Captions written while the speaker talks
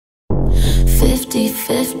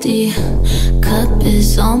50-50. Cup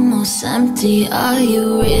is almost empty. Are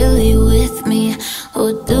you really with me,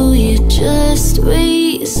 or do you just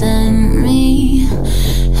resent me?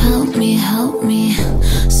 Help me, help me.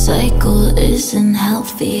 Cycle isn't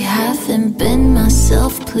healthy. Haven't been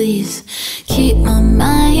myself, please. Keep my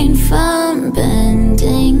mind from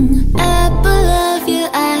bending. Apple of your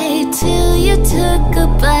eye till you took a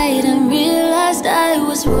bite and realized I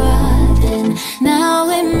was rotten. Now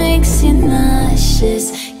it makes you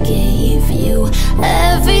nauseous. Gave you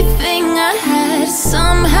everything I had.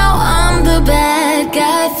 Somehow I'm the bad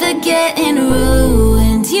guy for getting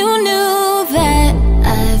ruined. You knew that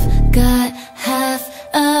I've got half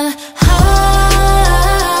a heart.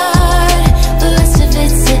 The rest of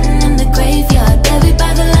it's sitting in the graveyard, buried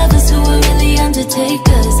by the lovers who were really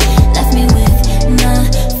undertakers. Left me with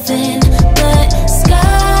nothing but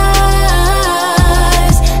scars.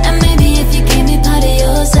 And maybe if you gave me part of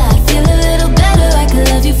yours, I'd feel a little better. I could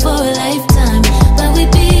love you for a lifetime, but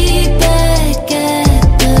we'd be back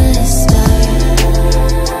at the start.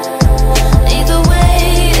 Either way,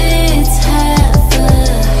 it's half a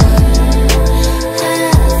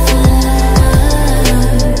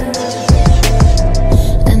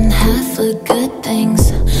heart and half a good things.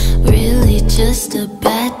 Really just a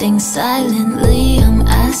bad thing. Silently I'm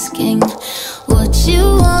asking what you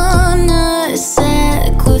wanna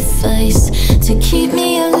sacrifice to keep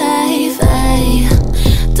me alive. I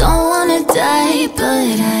don't wanna die,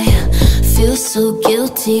 but I feel so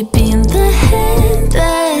guilty being the hand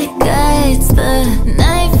that guides the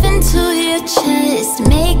knife into your chest,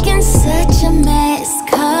 making such a mess,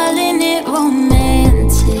 calling it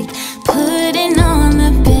romantic, putting on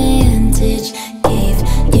a bandage. Gave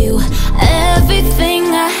you everything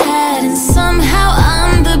I had, and somehow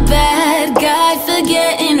I'm the bad guy for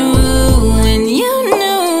getting ruined. You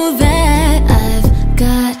knew that I've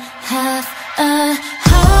got half a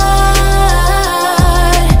heart.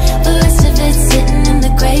 The rest of it's sitting in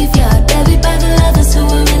the graveyard, buried by the lovers who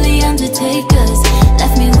were really undertakers.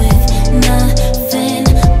 Left me with nothing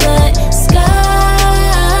but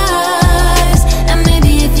scars. And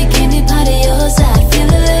maybe if you gave me part of yours, I'd feel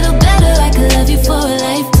a little better. I could love you for a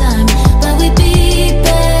lifetime, but we'd be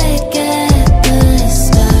back at the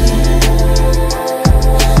start.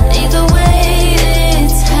 Either way,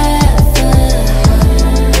 it's half a heart.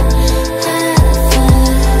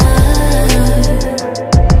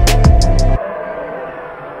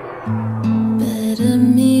 Better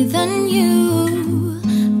me than you,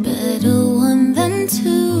 better one than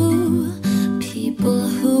two. People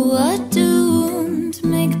who are doomed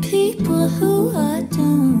make people who are